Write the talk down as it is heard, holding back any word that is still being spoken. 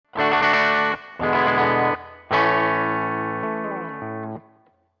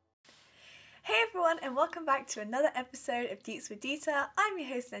and welcome back to another episode of Deets with Deeta. I'm your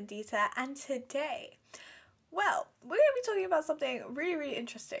host Nandita, and today, we're going to be talking about something really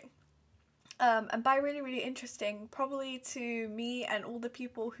interesting. And by really interesting, probably to me and all the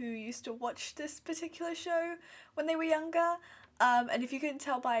people who used to watch this particular show when they were younger. And if you couldn't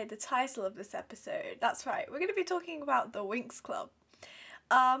tell by the title of this episode, that's right, we're going to be talking about the Winx Club.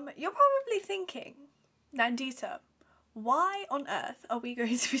 You're probably thinking, Nandita, why on earth are we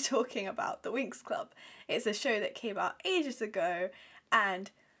going to be talking about the Winx Club? It's a show that came out ages ago, and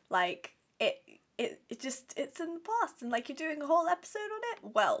like it's in the past, and like you're doing a whole episode on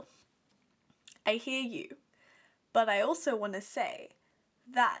it. Well, I hear you, but I also want to say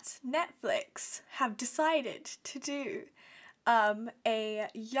that Netflix have decided to do a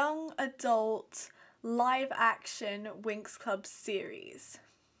young adult live action Winx Club series.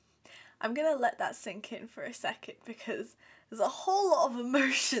 I'm gonna let that sink in for a second because there's a whole lot of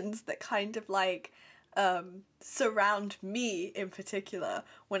emotions that kind of like surround me in particular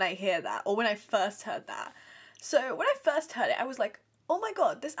when I hear that, or when I first heard that. So when I first heard it, I was like, oh my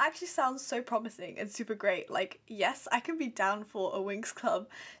god, this actually sounds so promising and super great. Like, yes, I can be down for a Winx Club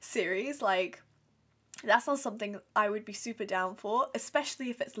series. Like, that sounds something I would be super down for, especially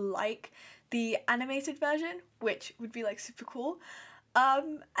if it's like the animated version, which would be like super cool.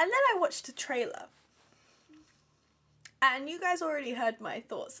 And then I watched the trailer. And you guys already heard my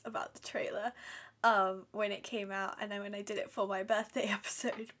thoughts about the trailer when it came out, and then when I did it for my birthday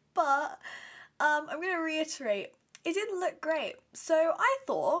episode. But I'm going to reiterate, it didn't look great. So I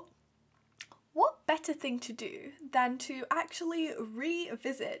thought, what better thing to do than to actually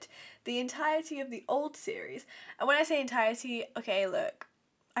revisit the entirety of the old series? And when I say entirety, okay, look,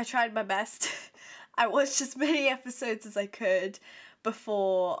 I tried my best. I watched as many episodes as I could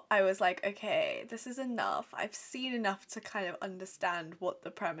before I was like, okay, this is enough. I've seen enough to kind of understand what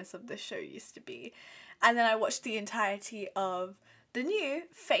the premise of this show used to be. And then I watched the entirety of the new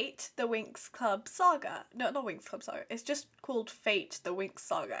Fate the Winx Club Saga. No, not Winx Club Saga. It's just called Fate the Winx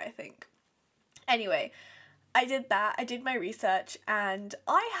Saga, I think. Anyway, I did that. I did my research, and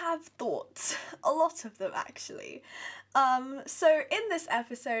I have thoughts. A lot of them, actually. So in this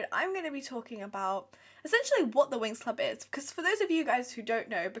episode, I'm going to be talking about essentially what the Winx Club is, because for those of you guys who don't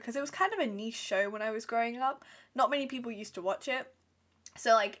know, because it was kind of a niche show when I was growing up, not many people used to watch it.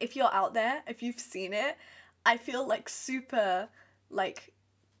 So like, if you're out there, if you've seen it, I feel like super like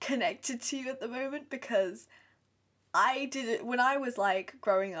connected to you at the moment, because I did it when I was like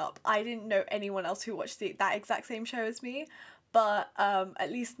growing up. I didn't know anyone else who watched that exact same show as me, but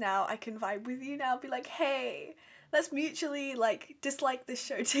at least now I can vibe with you now, be like, hey, let's mutually like dislike this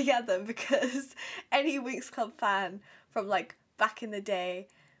show together, because any Winx Club fan from like back in the day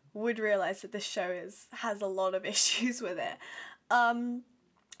would realize that this show has a lot of issues with it.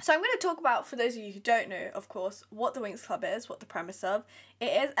 So I'm going to talk about, for those of you who don't know, of course, what the Winx Club is, what the premise of it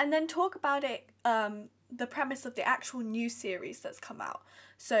is, and then talk about it, the premise of the actual new series that's come out.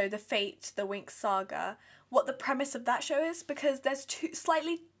 So the Fate, the Winx Saga, what the premise of that show is, because there's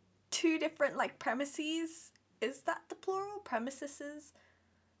two different like premises. Is that the plural? Premises?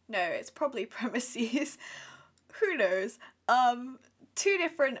 No, it's probably premises. Who knows? Two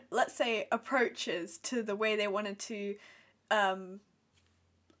different, let's say, approaches to the way they wanted to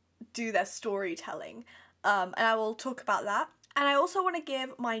do their storytelling, and I will talk about that. And I also want to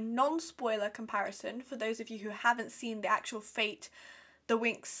give my non-spoiler comparison for those of you who haven't seen the actual Fate the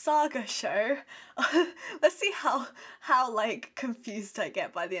Winx Saga show. Let's see how like confused I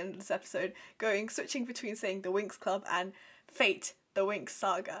get by the end of this episode, switching between saying the Winx Club and Fate the Winx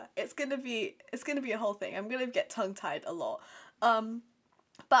Saga. It's gonna be a whole thing. I'm gonna get tongue-tied a lot.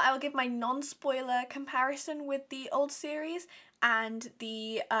 But I will give my non-spoiler comparison with the old series and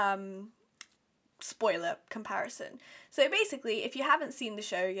the spoiler comparison. So basically, if you haven't seen the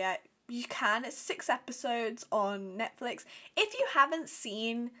show yet, you can. It's 6 episodes on Netflix. If you haven't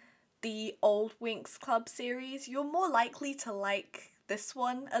seen the old Winx Club series, you're more likely to like this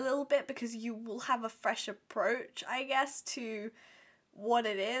one a little bit, because you will have a fresh approach, I guess, to what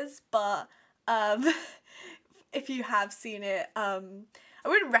it is. But if you have seen it, I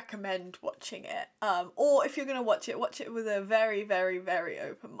wouldn't recommend watching it. Or if you're going to watch it with a very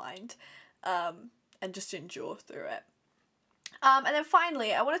open mind, and just endure through it. And then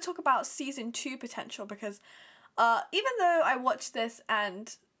finally, I want to talk about season 2 potential, because even though I watched this,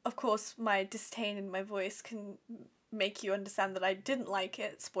 and of course my disdain in my voice can make you understand that I didn't like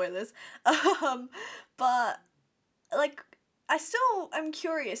it, spoilers, but like, I still am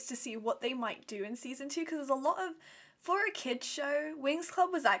curious to see what they might do in season 2, because there's a lot of For a kids show, Winx Club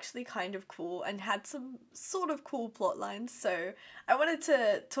was actually kind of cool and had some sort of cool plot lines, so I wanted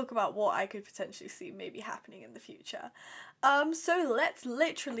to talk about what I could potentially see maybe happening in the future. So let's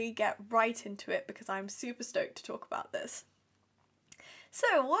literally get right into it because I'm super stoked to talk about this.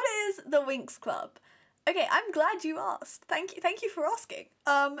 So what is the Winx Club? Okay, I'm glad you asked. Thank you for asking.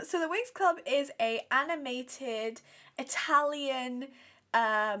 So the Winx Club is a animated Italian,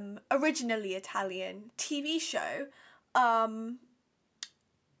 originally Italian TV show, and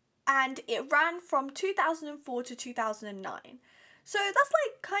it ran from 2004 to 2009. So that's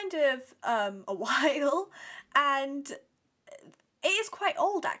like kind of a while, and it is quite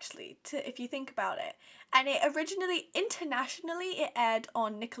old actually, to if you think about it. And it originally internationally it aired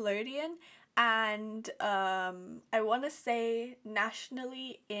on Nickelodeon, and I want to say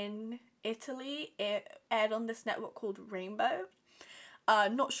nationally in Italy it aired on this network called Rainbow.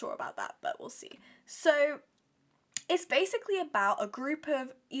 Not sure about that, but we'll see. So it's basically about a group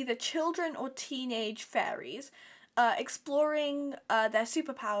of either children or teenage fairies exploring their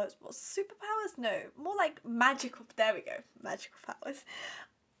superpowers. Well, superpowers? No, more like magical. There we go, magical powers.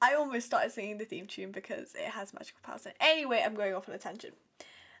 I almost started singing the theme tune because it has magical powers in it. Anyway, I'm going off on a tangent.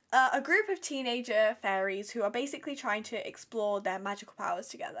 A group of teenager fairies who are basically trying to explore their magical powers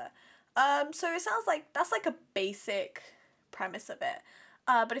together. So it sounds like that's like a basic premise of it.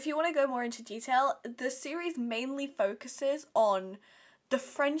 But if you want to go more into detail, the series mainly focuses on the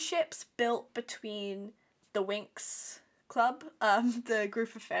friendships built between the Winx Club, the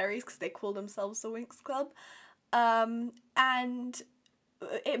group of fairies, because they call themselves the Winx Club, and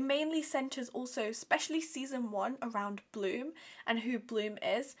it mainly centers also, especially season 1, around Bloom and who Bloom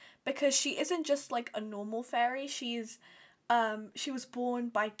is, because she isn't just like a normal fairy. She was born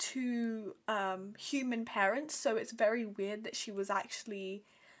by two human parents, so it's very weird that she was actually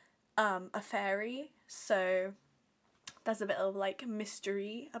a fairy. So there's a bit of like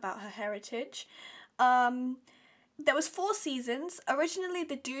mystery about her heritage. There was 4 seasons. Originally,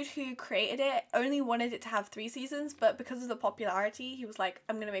 the dude who created it only wanted it to have 3 seasons, but because of the popularity, he was like,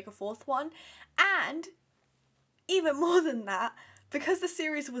 I'm gonna make a 4th one. And even more than that, because the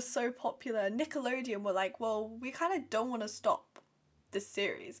series was so popular, Nickelodeon were like, well, we kind of don't want to stop this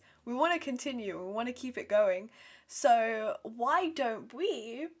series. We want to continue. We want to keep it going. So why don't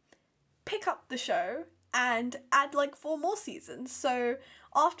we pick up the show and add like 4 more seasons? So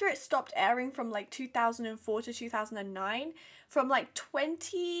after it stopped airing from like 2004 to 2009, from like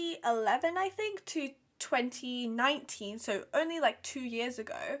 2011 I think to 2019, so only like 2 years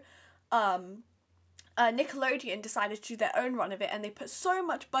ago, Nickelodeon decided to do their own run of it, and they put so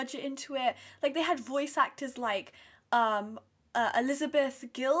much budget into it. Like they had voice actors like Elizabeth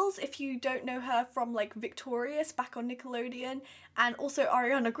Gills, if you don't know her from like Victorious back on Nickelodeon, and also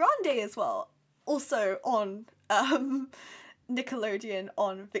Ariana Grande as well, also on Nickelodeon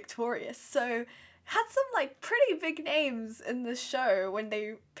on Victorious. So had some like pretty big names in the show when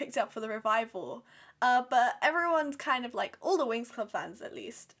they picked up for the revival. But everyone's kind of like, all the Winx Club fans at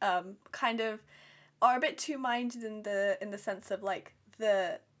least, kind of are a bit too minded in the sense of like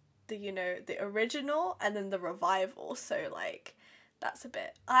the you know, the original and then the revival. So like that's a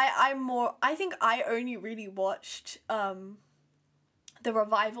bit, I think I only really watched the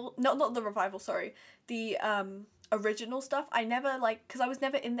revival, not the revival, sorry, the original stuff. I never like, because I was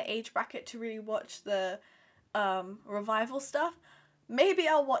never in the age bracket to really watch the revival stuff. Maybe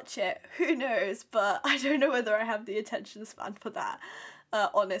I'll watch it, who knows, but I don't know whether I have the attention span for that,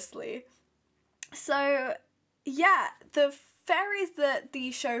 honestly. So yeah, the fairies that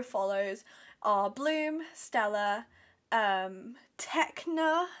the show follows are Bloom, Stella,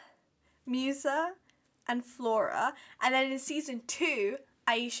 Tecna, Musa, and Flora. And then in season 2,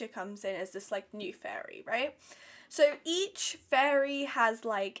 Aisha comes in as this like new fairy, right? So each fairy has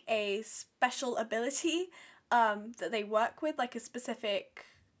like a special ability that they work with, like a specific,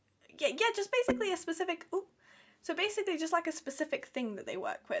 just basically a specific, so basically just like a specific thing that they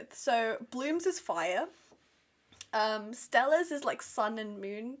work with. So Bloom's is fire, Stella's is like sun and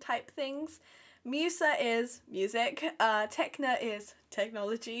moon type things, Musa is music, Tecna is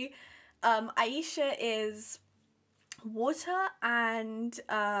technology, Aisha is water, and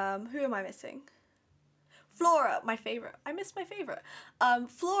who am I missing? Flora, my favourite. I missed my favourite.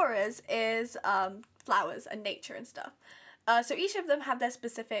 Flora's is flowers and nature and stuff. So each of them have their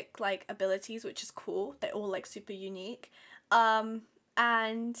specific like abilities, which is cool. They're all like super unique. And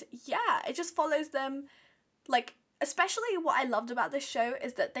yeah, it just follows them. Like, especially what I loved about this show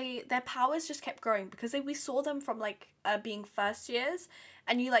is that their powers just kept growing, because we saw them from like being first years,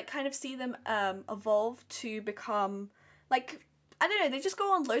 and you like kind of see them evolve to become like, I don't know, they just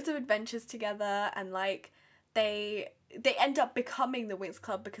go on loads of adventures together, and like they end up becoming the Winx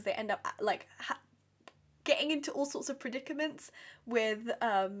Club because they end up like getting into all sorts of predicaments with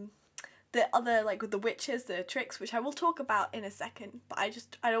the other, like with the witches, the tricks, which I will talk about in a second, but I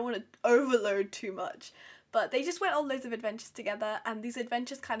don't want to overload too much. But they just went on loads of adventures together, and these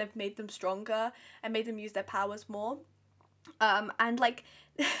adventures kind of made them stronger and made them use their powers more. And like,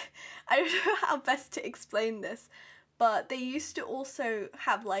 I don't know how best to explain this, but they used to also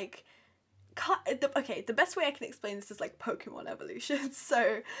have like, the best way I can explain this is like Pokemon evolution.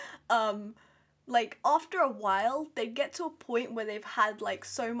 So, like after a while, they'd get to a point where they've had like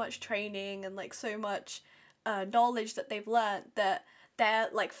so much training and like so much knowledge that they've learned that their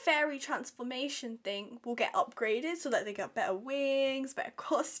like fairy transformation thing will get upgraded so that they get better wings, better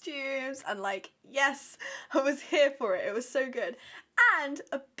costumes, and like, yes, I was here for it. It was so good. And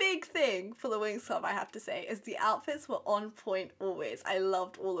a big thing for the Winx Club, I have to say, is the outfits were on point always. I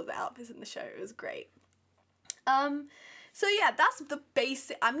loved all of the outfits in the show. It was great. So yeah, that's the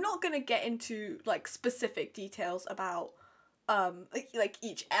basic. I'm not gonna get into like specific details about like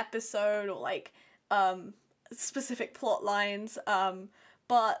each episode or like specific plot lines,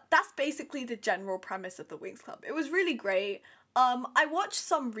 but that's basically the general premise of the Winx Club. It was really great. I watched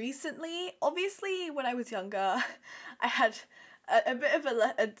some recently. Obviously, when I was younger, I had a bit of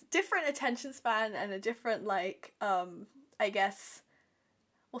a different attention span and a different like I guess,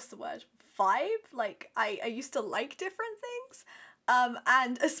 what's the word, vibe. Like I used to like different things,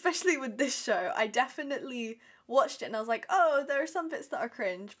 and especially with this show, I definitely watched it and I was like, oh, there are some bits that are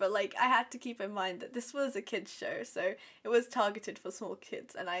cringe, but like I had to keep in mind that this was a kids show, so it was targeted for small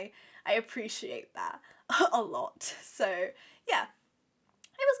kids, and I appreciate that a lot. So yeah,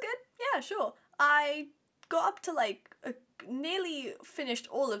 it was good. Yeah, sure. I got up to like nearly finished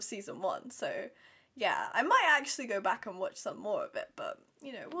all of season 1, so yeah, I might actually go back and watch some more of it, but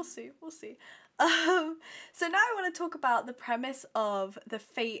you know, we'll see. So now I want to talk about the premise of the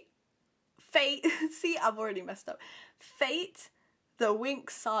Fate. See, I've already messed up. Fate, the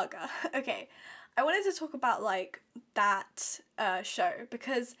Winx Saga. Okay, I wanted to talk about like that show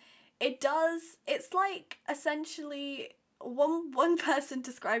because it's like essentially one person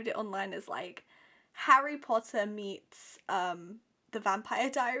described it online as like Harry Potter meets the Vampire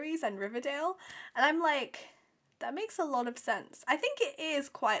Diaries and Riverdale, and I'm like, that makes a lot of sense. I think it is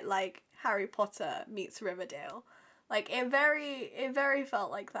quite like Harry Potter meets Riverdale. Like it very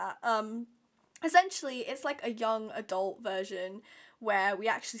felt like that. Essentially, it's like a young adult version where we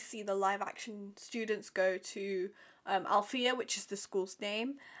actually see the live action students go to Althea, which is the school's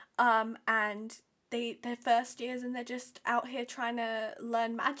name, and they're first years and they're just out here trying to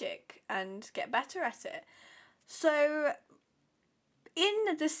learn magic and get better at it. So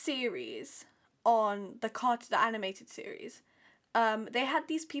in the series, on the animated series, they had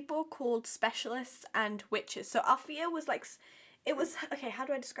these people called specialists and witches. So Althea was like, it was, okay, how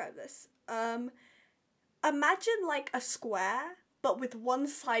do I describe this? Imagine like a square, but with one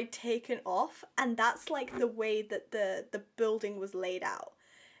side taken off, and that's like the way that the building was laid out.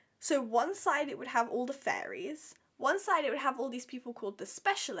 So one side it would have all the fairies, one side it would have all these people called the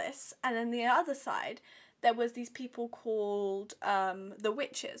specialists, and then the other side there was these people called the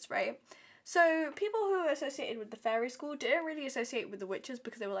witches, right? So people who were associated with the fairy school didn't really associate with the witches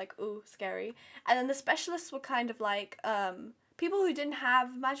because they were like, ooh, scary. And then the specialists were kind of like people who didn't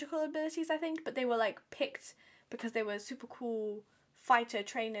have magical abilities, I think, but they were like picked because they were super cool fighter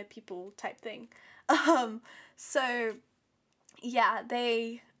trainer people type thing. So yeah,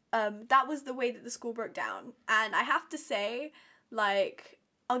 they that was the way that the school broke down. And I have to say, like,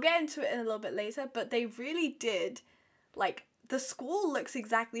 I'll get into it in a little bit later, but they really did, like, the school looks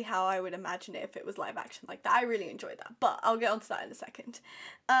exactly how I would imagine it if it was live action like that. I really enjoyed that, but I'll get onto that in a second.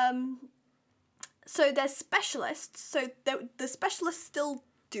 So there's specialists, so the specialists still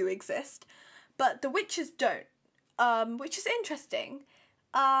do exist, but the witches don't, which is interesting.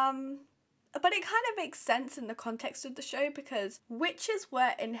 But it kind of makes sense in the context of the show because witches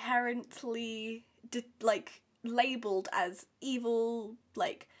were inherently like labeled as evil,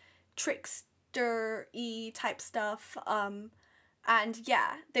 like trickster-y type stuff. And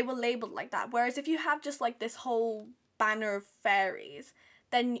yeah, they were labeled like that. Whereas if you have just like this whole banner of fairies,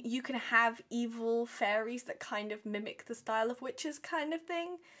 then you can have evil fairies that kind of mimic the style of witches kind of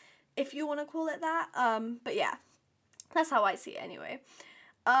thing, if you want to call it that. But yeah, that's how I see it anyway.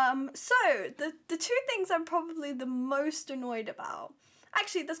 So the two things I'm probably the most annoyed about,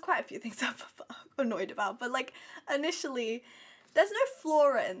 actually there's quite a few things I'm annoyed about, but like initially, there's no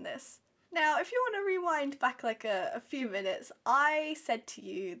Flora in this. Now, if you want to rewind back like a few minutes, I said to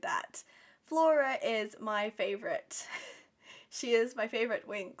you that Flora is my favourite. She is my favourite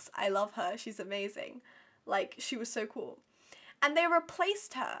Winx. I love her. She's amazing. Like, she was so cool. And they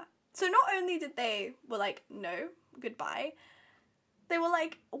replaced her. So not only did they were like, no, goodbye, they were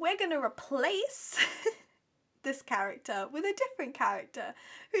like, we're gonna replace this character with a different character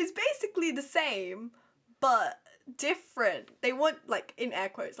who's basically the same, but different. They want, like, in air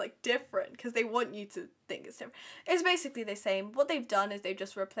quotes, like, different, because they want you to think it's different. It's basically the same. What they've done is they've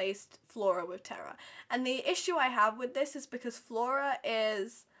just replaced Flora with Terra. And the issue I have with this is because Flora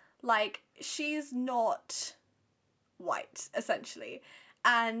is, like, she's not white, essentially.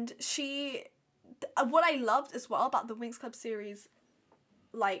 And what I loved as well about the Winx Club series,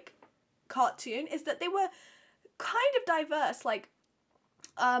 like, cartoon, is that they were kind of diverse. Like,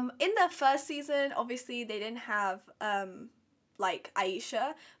 in the first season, obviously they didn't have like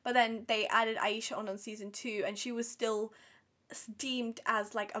Aisha, but then they added Aisha on season 2, and she was still deemed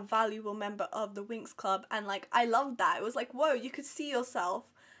as like a valuable member of the Winx Club, and like I loved that. It was like, whoa, you could see yourself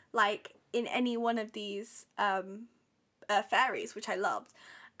like in any one of these fairies, which I loved.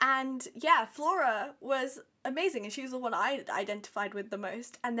 And yeah, Flora was amazing, and she was the one I identified with the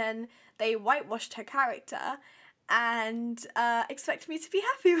most. And then they whitewashed her character and expect me to be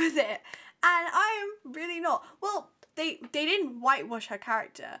happy with it, and I'm really not. Well, they didn't whitewash her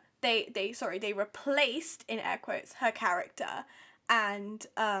character. They replaced, in air quotes, her character, and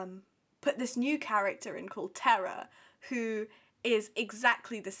put this new character in called Terra, who is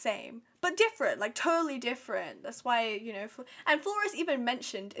exactly the same but different, like totally different. That's why, you know, and Flora's even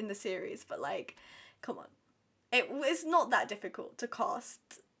mentioned in the series, but like, come on, it's not that difficult to cast.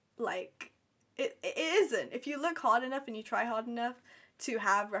 Like, it isn't. If you look hard enough and you try hard enough to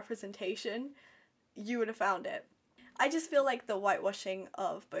have representation, you would have found it. I just feel like the whitewashing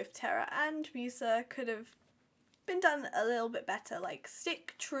of both Terra and Musa could have been done a little bit better. Like,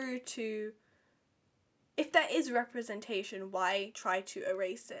 stick true to, if there is representation, why try to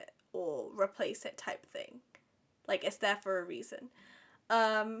erase it or replace it type thing? Like, it's there for a reason.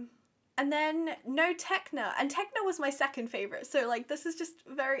 And then no Tekna. And Tekna was my second favourite, so like this is just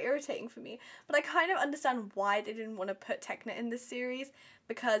very irritating for me. But I kind of understand why they didn't want to put Tekna in this series,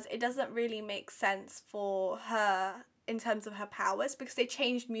 because it doesn't really make sense for her in terms of her powers, because they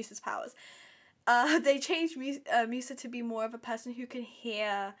changed Musa's powers. They changed Musa to be more of a person who can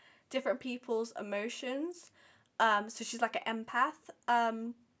hear different people's emotions. So she's like an empath.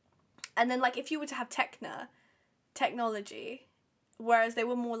 And then like if you were to have technology, whereas they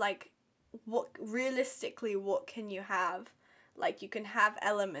were more like, what can you have? Like, you can have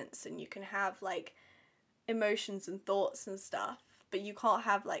elements and you can have like emotions and thoughts and stuff, but you can't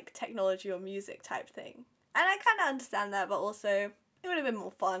have like technology or music type thing. And I kind of understand that, but also it would have been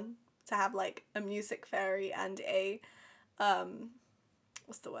more fun to have like a music fairy and a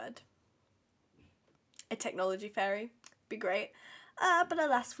what's the word? A technology fairy. Be great. But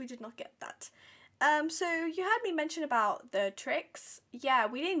alas, we did not get that. So you heard me mention about the tricks. Yeah,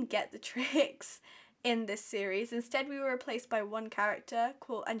 we didn't get the tricks in this series. Instead, we were replaced by one character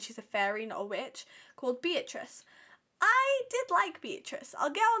called, and she's a fairy, not a witch, called Beatrice. I did like Beatrice. I'll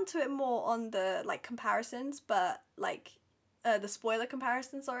get onto it more on the like comparisons, but like the spoiler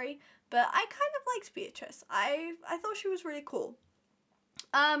comparison, sorry. But I kind of liked Beatrice. I thought she was really cool.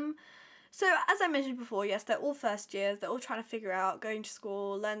 So as I mentioned before, yes, they're all first years. They're all trying to figure out going to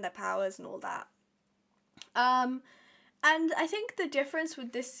school, learn their powers and all that. And I think the difference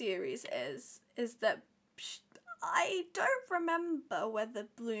with this series is that I don't remember whether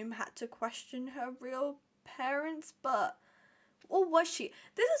Bloom had to question her real parents, or was she?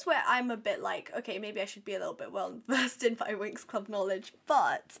 This is where I'm a bit like, okay, maybe I should be a little bit well versed in my Winx Club knowledge,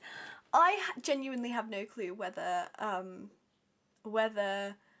 but I genuinely have no clue whether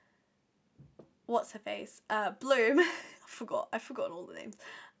what's her face? Bloom. I've forgotten all the names.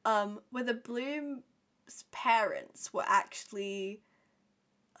 Whether Bloom's parents were actually,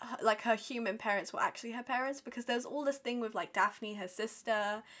 like, her human parents were actually her parents, because there's all this thing with like Daphne, her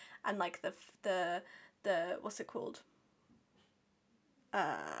sister, and like the what's it called?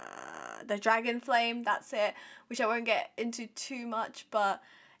 The dragon flame, that's it, which I won't get into too much, but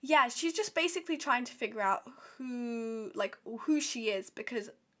yeah, she's just basically trying to figure out who she is, because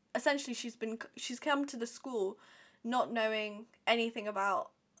essentially she's come to the school not knowing anything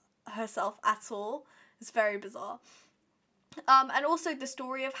about herself at all. It's very bizarre. And also the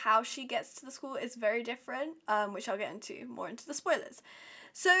story of how she gets to the school is very different, which I'll get into more into the spoilers.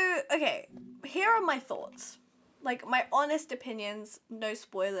 So, okay, here are my thoughts. Like, my honest opinions, no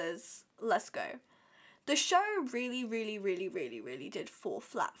spoilers, let's go. The show really, really, really, really, really did fall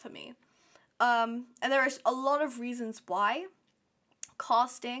flat for me. And there is a lot of reasons why.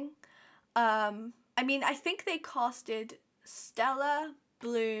 Casting. I mean, I think they casted Stella,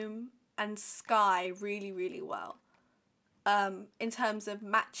 Bloom, and Sky really, really well. In terms of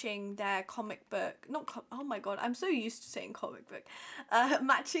matching their comic book, oh my god, I'm so used to saying comic book,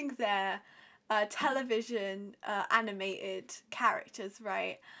 matching their television animated characters,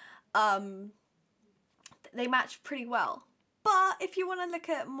 right? They match pretty well. But if you want to look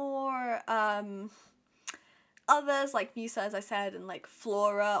at more others like Musa, as I said, and like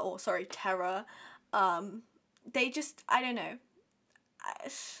Flora, or sorry, Terra, they just, I don't know,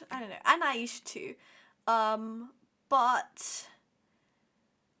 and Aish too, but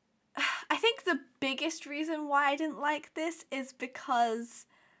I think the biggest reason why I didn't like this is because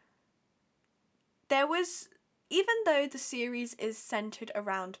there was, even though the series is centered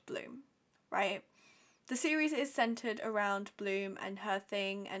around Bloom, right? The series is centered around Bloom and her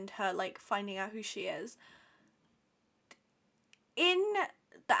thing and her like finding out who she is. In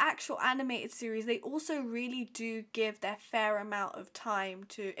the actual animated series, they also really do give their fair amount of time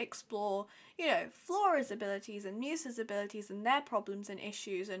to explore, you know, Flora's abilities and Musa's abilities and their problems and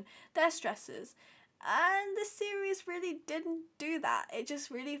issues and their stresses. And the series really didn't do that. It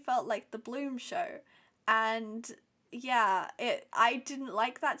just really felt like the Bloom show. And yeah, I didn't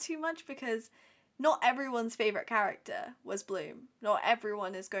like that too much because not everyone's favorite character was Bloom. Not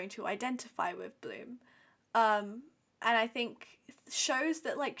everyone is going to identify with Bloom. And I think shows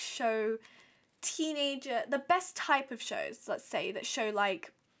that like show the best type of shows, let's say, that show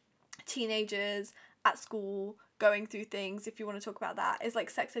like teenagers at school going through things, if you want to talk about that, is like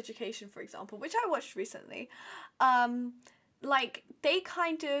Sex Education, for example, which I watched recently. Like they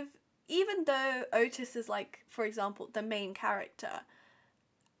kind of, even though Otis is like, for example, the main character,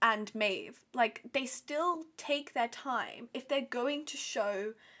 and Maeve, like they still take their time if they're going to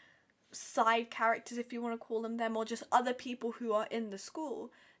show side characters, if you want to call them, or just other people who are in the school.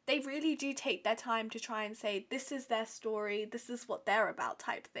 They really do take their time to try and say, this is their story, this is what they're about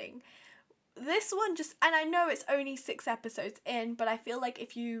type thing. This one just, and I know it's only 6 episodes in, but I feel like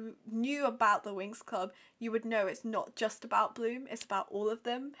if you knew about the Winx Club, you would know it's not just about Bloom, it's about all of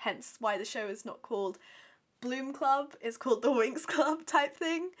them, hence why the show is not called Bloom Club, it's called the Winx Club type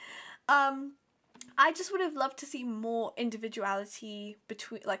thing. I just would have loved to see more individuality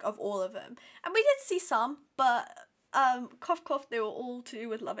between, like, of all of them. And we did see some, but cough cough, they were all to do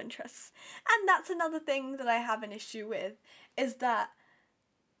with love interests. And that's another thing that I have an issue with, is that,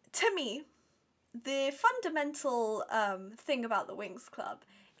 to me, the fundamental thing about the Winx Club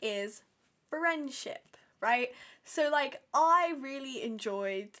is friendship, right? So, like, I really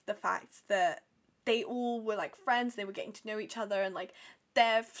enjoyed the fact that they all were, like, friends, they were getting to know each other, and, like,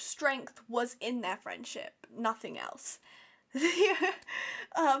 their strength was in their friendship, nothing else.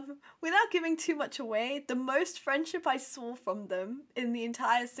 Without giving too much away, the most friendship I saw from them in the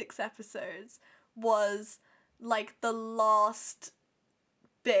entire 6 episodes was, like, the last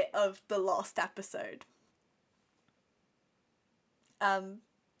bit of the last episode.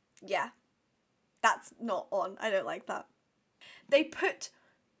 Yeah. That's not on. I don't like that. They put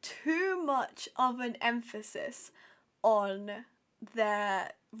too much of an emphasis on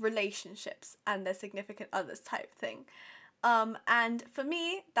their relationships and their significant others type thing. And for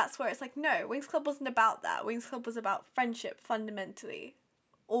me, that's where it's like, no, Winx Club wasn't about that. Winx Club was about friendship, fundamentally.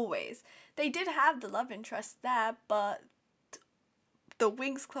 Always. They did have the love interest there, but the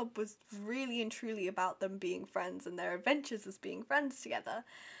Winx Club was really and truly about them being friends and their adventures as being friends together.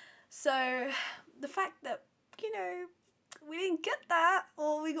 So the fact that, you know, we didn't get that,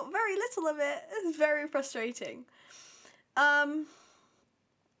 or we got very little of it, is very frustrating.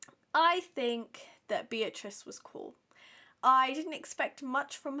 I think that Beatrice was cool. I didn't expect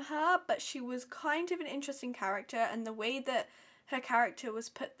much from her, but she was kind of an interesting character, and the way that her character was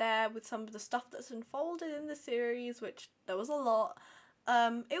put there with some of the stuff that's unfolded in the series, which there was a lot,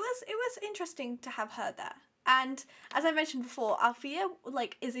 it was interesting to have her there. And as I mentioned before, Althea,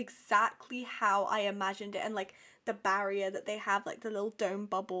 like, is exactly how I imagined it, and like the barrier that they have, like the little dome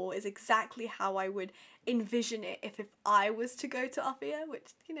bubble, is exactly how I would envision it if I was to go to Althea,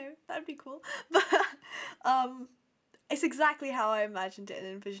 which, you know, that'd be cool. But it's exactly how I imagined it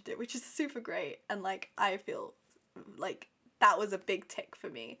and envisioned it, which is super great, and like I feel like that was a big tick for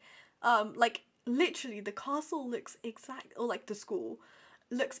me. Like literally the castle looks or like the school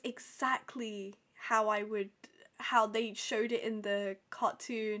looks exactly how they showed it in the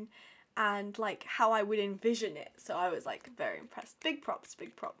cartoon, and like how I would envision it. So I was like very impressed. Big props.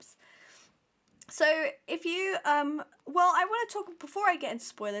 So if you, well, I want to talk, before I get into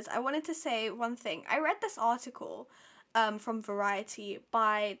spoilers, I wanted to say one thing. I read this article from Variety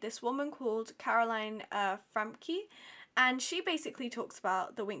by this woman called Caroline Framke, and she basically talks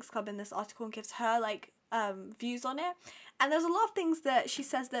about the Winx Club in this article and gives her like views on it. And there's a lot of things that she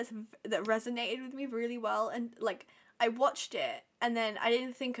says that resonated with me really well, and like I watched it and then I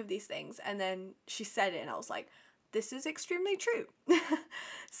didn't think of these things, and then she said it and I was like, this is extremely true.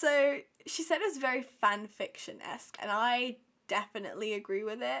 So she said it's very fan fiction-esque, and I definitely agree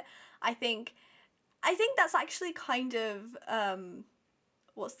with it. I think that's actually kind of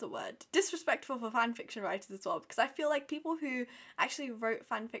what's the word? Disrespectful for fan fiction writers as well, because I feel like people who actually wrote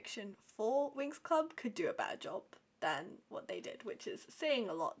fan fiction for Winx Club could do a better job than what they did, which is saying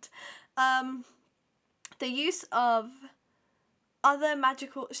a lot. The use of other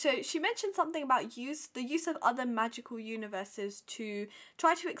magical, so she mentioned something about the use of other magical universes to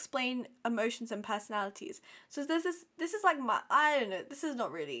try to explain emotions and personalities. So this is like I don't know, this is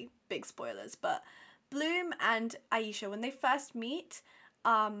not really big spoilers, but Bloom and Aisha, when they first meet,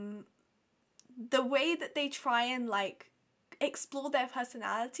 the way that they try and like explore their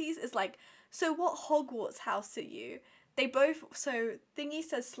personalities is like, so what Hogwarts house are you? They both, so Thingy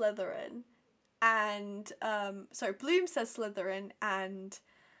says Slytherin, and Bloom says Slytherin, and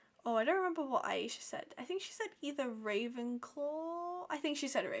I don't remember what Aisha said. I think she said either Ravenclaw. I think she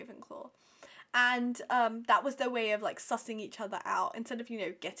said Ravenclaw. And that was their way of like sussing each other out instead of,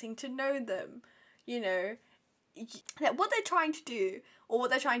 getting to know them, what they're trying to do, or what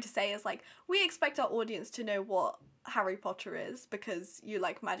they're trying to say is like, we expect our audience to know what Harry Potter is because you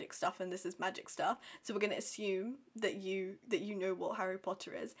like magic stuff and this is magic stuff, so we're going to assume that you know what Harry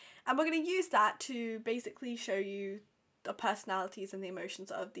Potter is, and we're going to use that to basically show you the personalities and the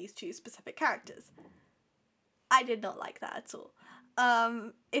emotions of these two specific characters. I did not like that at all.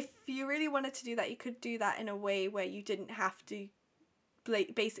 If you really wanted to do that, you could do that in a way where you didn't have to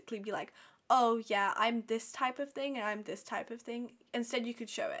basically be like, oh yeah, I'm this type of thing and I'm this type of thing. Instead, you could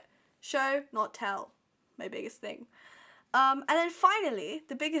show it. Show, not tell. My biggest thing. And then finally,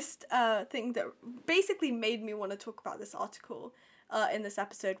 the biggest thing that basically made me want to talk about this article in this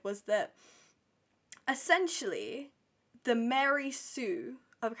episode was that essentially the Mary Sue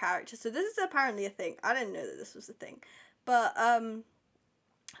of characters. So this is apparently a thing. I didn't know that this was a thing. But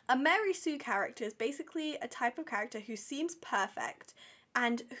a Mary Sue character is basically a type of character who seems perfect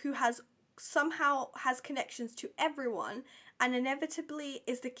and who somehow has connections to everyone and inevitably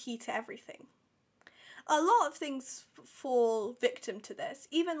is the key to everything. A lot of things fall victim to this,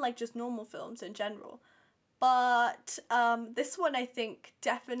 even like just normal films in general. But this one I think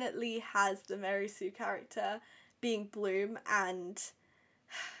definitely has the Mary Sue character being Bloom, and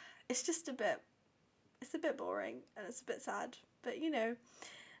it's just a bit boring and it's a bit sad. But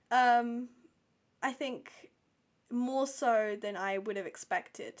I think more so than I would have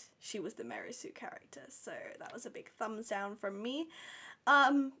expected, she was the Mary Sue character. So that was a big thumbs down from me.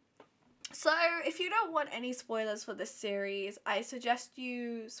 So if you don't want any spoilers for this series, I suggest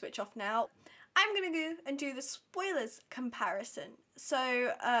you switch off now. I'm going to go and do the spoilers comparison.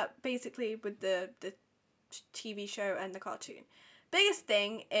 So basically with the TV show and the cartoon. Biggest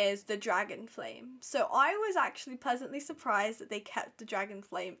thing is the dragon flame. So I was actually pleasantly surprised that they kept the dragon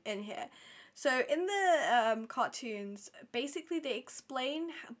flame in here. So in the cartoons, basically they explain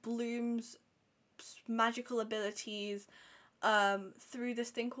Bloom's magical abilities through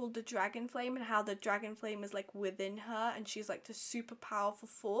this thing called the dragon flame, and how the dragon flame is like within her and she's like the super powerful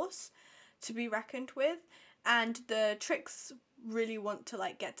force to be reckoned with, and the Tricks really want to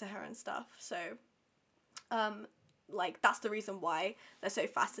like get to her and stuff. So like that's the reason why they're so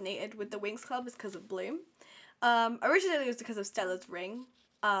fascinated with the Winx Club, is because of Bloom. Originally it was because of Stella's ring,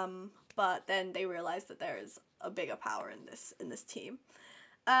 but then they realized that there is a bigger power in this team.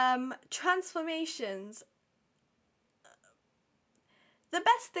 Transformations. The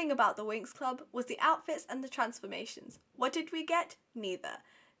best thing about the Winx Club was the outfits and the transformations. What did we get? Neither.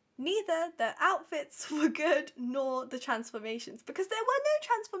 Neither the outfits were good nor the transformations, because there were no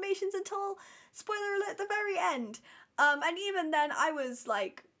transformations until, spoiler alert, the very end. And even then I was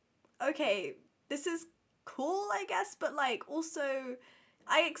like, okay, this is cool, I guess, but like also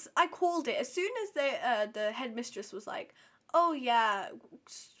I called it as soon as the headmistress was like, oh yeah,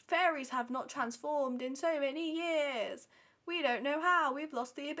 fairies have not transformed in so many years. We don't know how, we've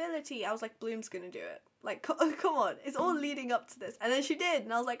lost the ability. I was like, Bloom's gonna do it. Like, come on, it's all leading up to this. And then she did,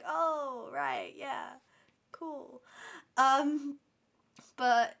 and I was like, oh, right, yeah, cool.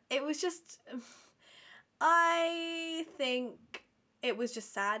 But it was just, I think it was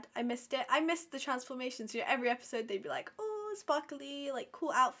just sad. I missed it. I missed the transformations. Every episode they'd be like, oh, sparkly, like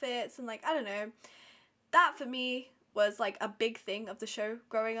cool outfits, and like, I don't know. That for me was like a big thing of the show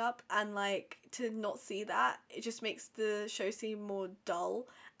growing up, and like to not see that, it just makes the show seem more dull,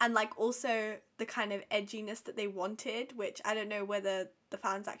 and like also the kind of edginess that they wanted, which I don't know whether the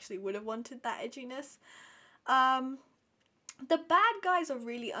fans actually would have wanted that edginess. the bad guys are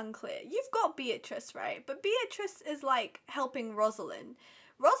really unclear. You've got Beatrice, right? But Beatrice is like helping Rosalind.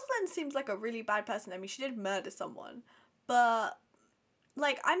 Rosalind seems like a really bad person. I mean, she did murder someone, but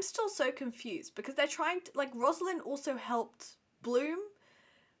like I'm still so confused because they're trying to, like, Rosalind also helped Bloom,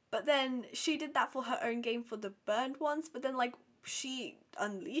 but then she did that for her own game for the burned ones, but then like she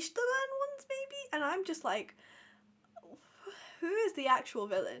unleashed the burned ones maybe, and I'm just like, who is the actual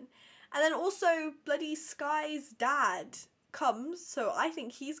villain? And then also bloody Sky's dad comes, so I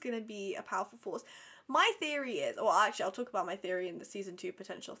think he's gonna be a powerful force. My theory is, well, actually I'll talk about my theory in the season 2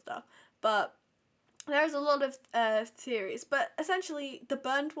 potential stuff, but there's a lot of theories, but essentially the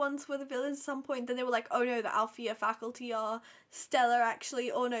burned ones were the villains at some point. Then they were like, oh no, the Althea faculty are Stella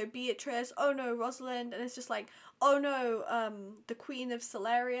actually, oh no, Beatrice, oh no, Rosalind, and it's just like, oh no, the Queen of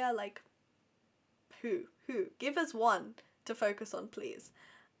Solaria, like, who? Give us one to focus on, please.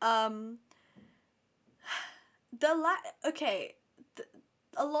 Um, okay,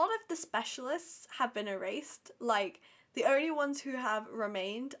 a lot of the specialists have been erased. Like, the only ones who have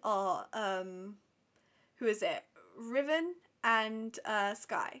remained are, who is it? Riven and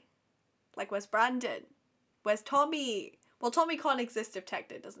Sky. Like, where's Brandon? Where's Tommy? Well, Tommy can't exist if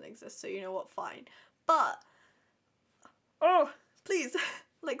Tecna doesn't exist, so you know what, fine. But, oh, please,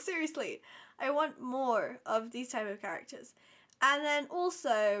 like, seriously, I want more of these type of characters. And then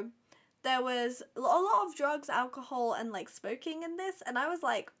also, there was a lot of drugs, alcohol, and like smoking in this, and I was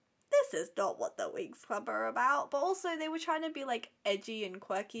like, this is not what the Winx Club are about. But also, they were trying to be like edgy and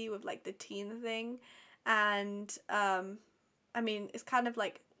quirky with like the teen thing, and I mean, it's kind of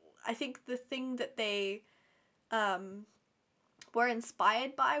like, I think the thing that they were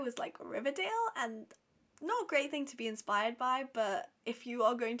inspired by was like Riverdale, and not a great thing to be inspired by, but if you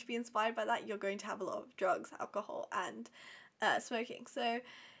are going to be inspired by that, you're going to have a lot of drugs, alcohol, and smoking. So,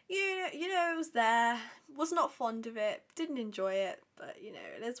 you know, it was there. Was not fond of it. Didn't enjoy it, but you know,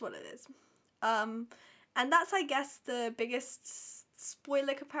 it is what it is. And that's, I guess, the biggest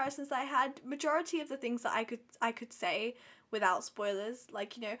spoiler comparisons that I had. Majority of the things that I could say without spoilers,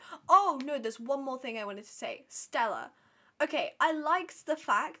 like, you know, oh no, there's one more thing I wanted to say. Stella. Okay, I liked the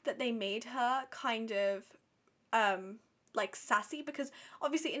fact that they made her kind of like sassy, because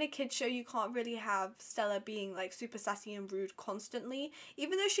obviously in a kids show you can't really have Stella being like super sassy and rude constantly,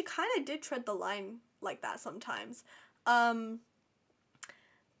 even though she kind of did tread the line like that sometimes. But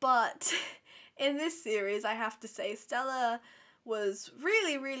in this series, I have to say, Stella was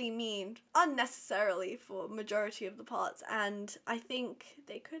really, really mean unnecessarily for majority of the parts, and I think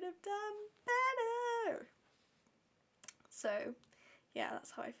they could have done better. So yeah,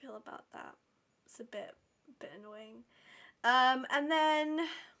 that's how I feel about that. It's a bit annoying. And then,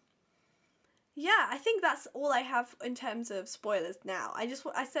 yeah, I think that's all I have in terms of spoilers now. I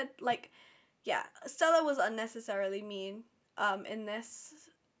said, like, yeah, Stella was unnecessarily mean, in this,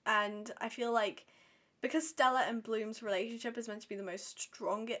 and I feel like because Stella and Bloom's relationship is meant to be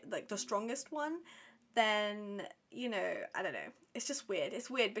the the strongest one, then, you know, I don't know. It's just weird. It's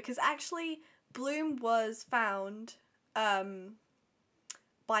weird because actually Bloom was found,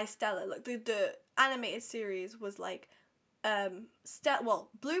 by Stella. Like, the animated series was like,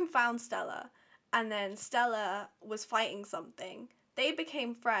 Bloom found Stella, and then Stella was fighting something. They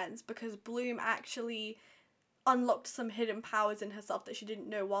became friends because Bloom actually unlocked some hidden powers in herself that she didn't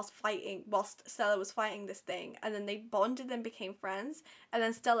know whilst Stella was fighting this thing, and then they bonded and became friends, and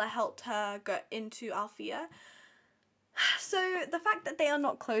then Stella helped her get into Althea. So the fact that they are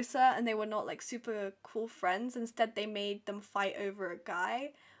not closer and they were not like super cool friends, instead they made them fight over a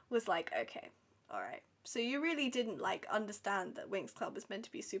guy, was like, okay, alright. So you really didn't like understand that Winx Club is meant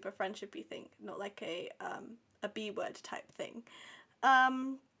to be super friendshipy thing, not like a B word type thing.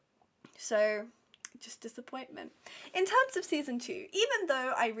 So just disappointment. In terms of season 2, even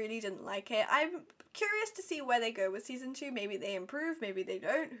though I really didn't like it, I'm curious to see where they go with season 2. Maybe they improve, maybe they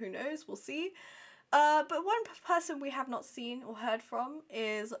don't, who knows, we'll see. But one person we have not seen or heard from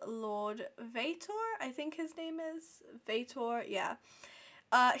is Lord Vator. I think his name is Vator, yeah.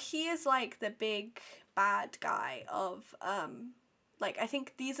 He is like the big bad guy of, like, I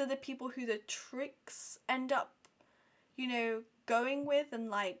think these are the people who the Tricks end up, you know, going with and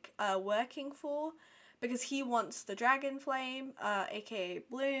like working for, because he wants the Dragon Flame, aka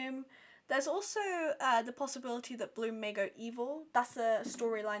Bloom. There's also the possibility that Bloom may go evil. That's a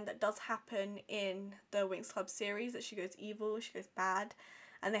storyline that does happen in the Winx Club series, that she goes evil, she goes bad,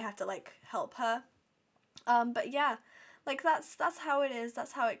 and they have to like help her. But yeah, like that's how it is,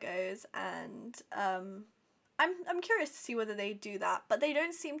 that's how it goes, and I'm curious to see whether they do that, but they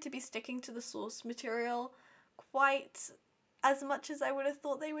don't seem to be sticking to the source material quite as much as I would have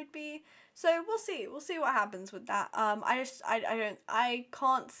thought they would be. So we'll see what happens with that. I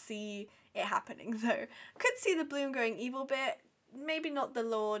can't see it happening though. Could see the Bloom going evil bit, maybe not the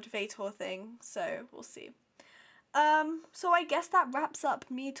Lord Vator thing, so we'll see. So I guess that wraps up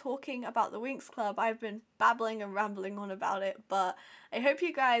me talking about the Winx Club. I've been babbling and rambling on about it, but I hope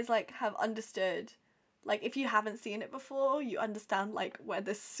you guys like have understood, like if you haven't seen it before, you understand like where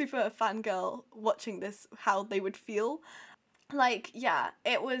this super fangirl watching this, how they would feel. Like, yeah,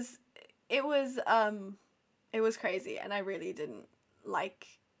 it was crazy, and I really didn't like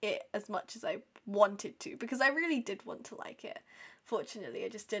it as much as I wanted to, because I really did want to like it. Fortunately, I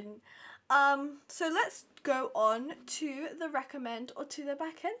just didn't. So let's go on to the recommend or to the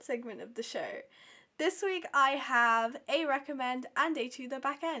back end segment of the show. This week I have a recommend and a to the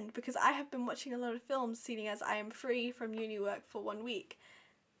back end, because I have been watching a lot of films, seeing as I am free from uni work for 1 week.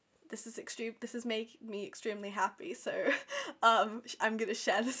 This is making me extremely happy, so I'm gonna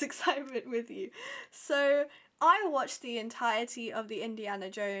share this excitement with you. So I watched the entirety of the Indiana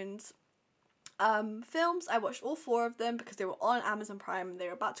Jones films. I watched all 4 of them because they were on Amazon Prime and they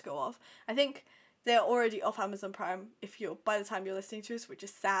were about to go off. I think they're already off Amazon Prime by the time you're listening to this, which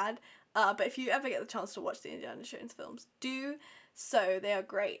is sad. But if you ever get the chance to watch the Indiana Jones films, do so. They are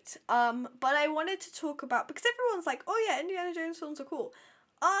great. But I wanted to talk about, because everyone's like, oh yeah, Indiana Jones films are cool.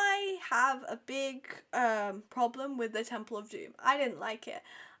 I have a big problem with the Temple of Doom. I didn't like it.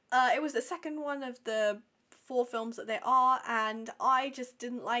 It was the second one of the 4 films that there are, and I just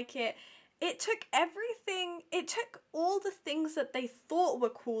didn't like it. It took all the things that they thought were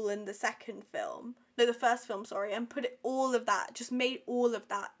cool in the first film, and just made all of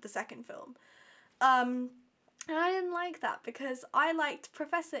that the second film. And I didn't like that, because I liked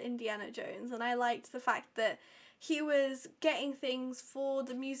Professor Indiana Jones, and I liked the fact that he was getting things for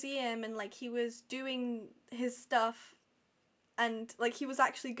the museum, and like he was doing his stuff, and like he was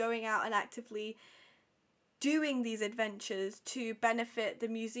actually going out and actively doing these adventures to benefit the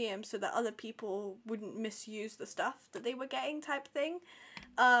museum so that other people wouldn't misuse the stuff that they were getting, type thing.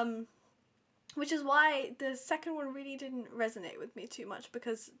 Which is why the second one really didn't resonate with me too much,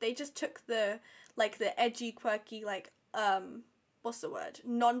 because they just took the edgy, quirky, what's the word?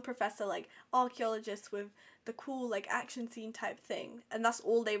 Non-professor, archaeologist with the cool, action scene type thing. And that's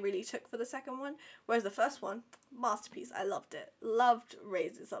all they really took for the second one. Whereas the first one, masterpiece. I loved it. Loved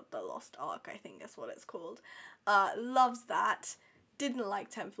Raiders of the Lost Ark, I think that's what it's called. Loves that. Didn't like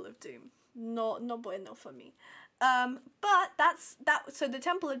Temple of Doom. No bueno for me. But that's that. So the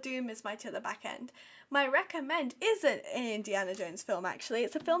Temple of Doom is my to the back end. My recommend isn't an Indiana Jones film, actually.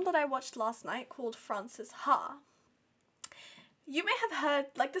 It's a film that I watched last night called Frances Ha. You may have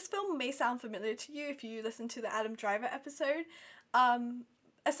heard, this film may sound familiar to you if you listen to the Adam Driver episode.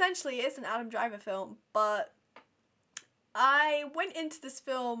 Essentially, it's an Adam Driver film, but I went into this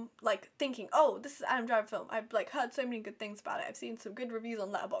film, thinking, oh, this is an Adam Driver film. I've, heard so many good things about it. I've seen some good reviews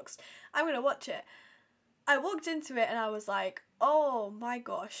on Letterboxd. I'm gonna watch it. I walked into it and I was like, oh my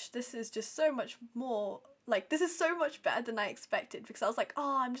gosh, this is just so much more, this is so much better than I expected, because I was like,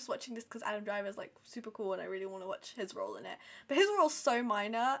 oh, I'm just watching this because Adam Driver's, super cool and I really want to watch his role in it. But his role's so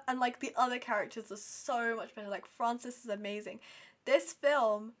minor, and, the other characters are so much better. Frances is amazing. This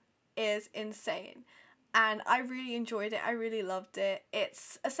film is insane, and I really enjoyed it. I really loved it.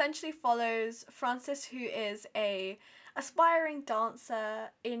 It's essentially follows Frances, who is a aspiring dancer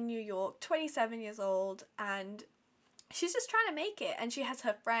in New York, 27 years old, and she's just trying to make it. And she has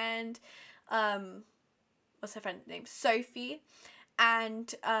her friend, what's her friend's name? Sophie.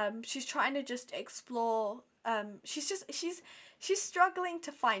 And she's trying to just explore, she's struggling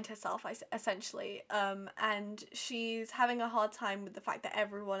to find herself, essentially. And she's having a hard time with the fact that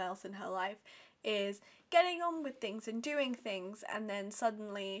everyone else in her life is getting on with things and doing things, and then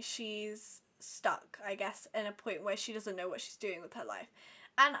suddenly she's stuck, I guess, in a point where she doesn't know what she's doing with her life.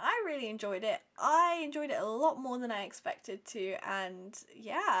 And I really enjoyed it. I enjoyed it a lot more than I expected to, and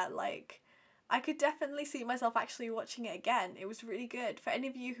yeah, I could definitely see myself actually watching it again. It was really good. For any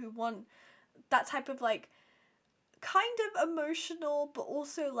of you who want that type of kind of emotional but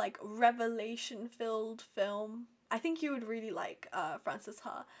also revelation filled film, I think you would really like Frances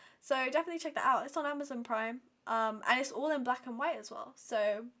Ha. So definitely check that out. It's on Amazon Prime, and it's all in black and white as well.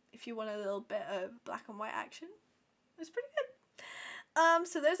 So if you want a little bit of black and white action, it's pretty good.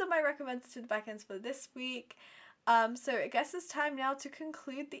 So those are my recommends to the back ends for this week. So I guess it's time now to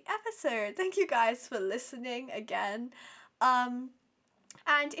conclude the episode. Thank you guys for listening again.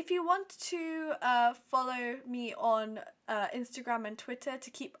 And if you want to follow me on Instagram and Twitter to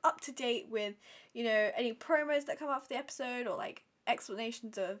keep up to date with, any promos that come out for the episode, or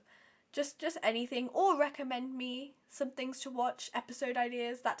explanations of just anything, or recommend me some things to watch, episode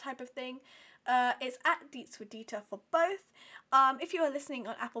ideas, that type of thing. It's at Deets with Dita for both. If you are listening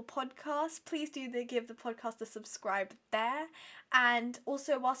on Apple Podcasts, please do give the podcast a subscribe there. And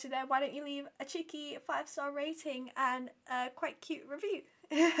also, whilst you're there, why don't you leave a cheeky 5-star rating and a quite cute review?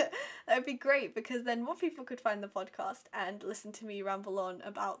 That would be great, because then more people could find the podcast and listen to me ramble on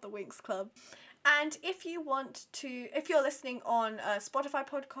about the Winx Club. And if you're listening on Spotify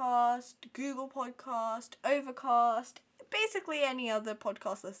podcast, Google podcast, Overcast, basically any other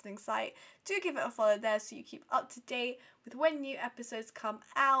podcast listening site, do give it a follow there so you keep up to date with when new episodes come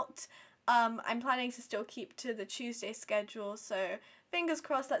out. I'm planning to still keep to the Tuesday schedule, so fingers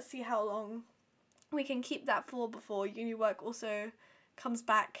crossed, let's see how long we can keep that for before uni work also comes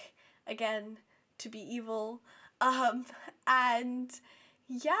back again to be evil. And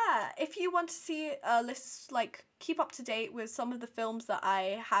yeah, if you want to see lists, like keep up to date with some of the films that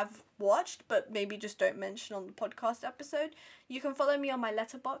I have watched but maybe just don't mention on the podcast episode, you can follow me on my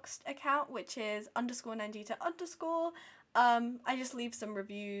Letterboxd account, which is _Nandita_. I just leave some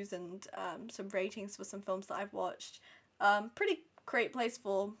reviews and some ratings for some films that I've watched. Pretty great place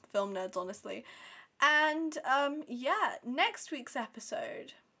for film nerds, honestly. And yeah, next week's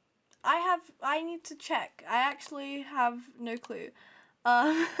episode, I need to check. I actually have no clue.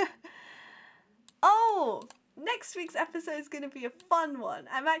 Oh, next week's episode is going to be a fun one.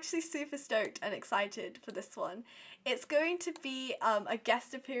 I'm actually super stoked and excited for this one. It's going to be a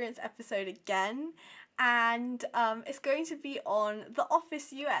guest appearance episode again, and it's going to be on The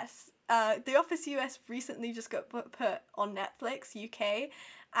Office US. The Office US recently just got put on Netflix UK,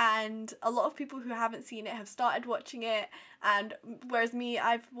 and a lot of people who haven't seen it have started watching it, and whereas me,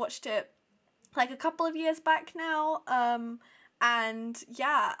 I've watched it like a couple of years back now. And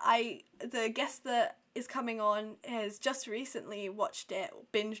yeah, the guest that is coming on has just recently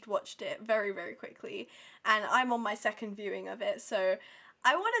binged watched it very, very quickly, and I'm on my second viewing of it, so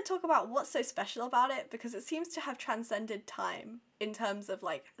I want to talk about what's so special about it, because it seems to have transcended time in terms of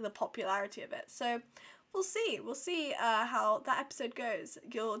like the popularity of it. So we'll see how that episode goes.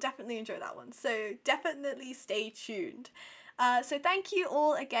 You'll definitely enjoy that one, so definitely stay tuned. So thank you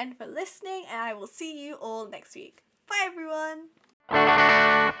all again for listening, and I will see you all next week. Bye everyone!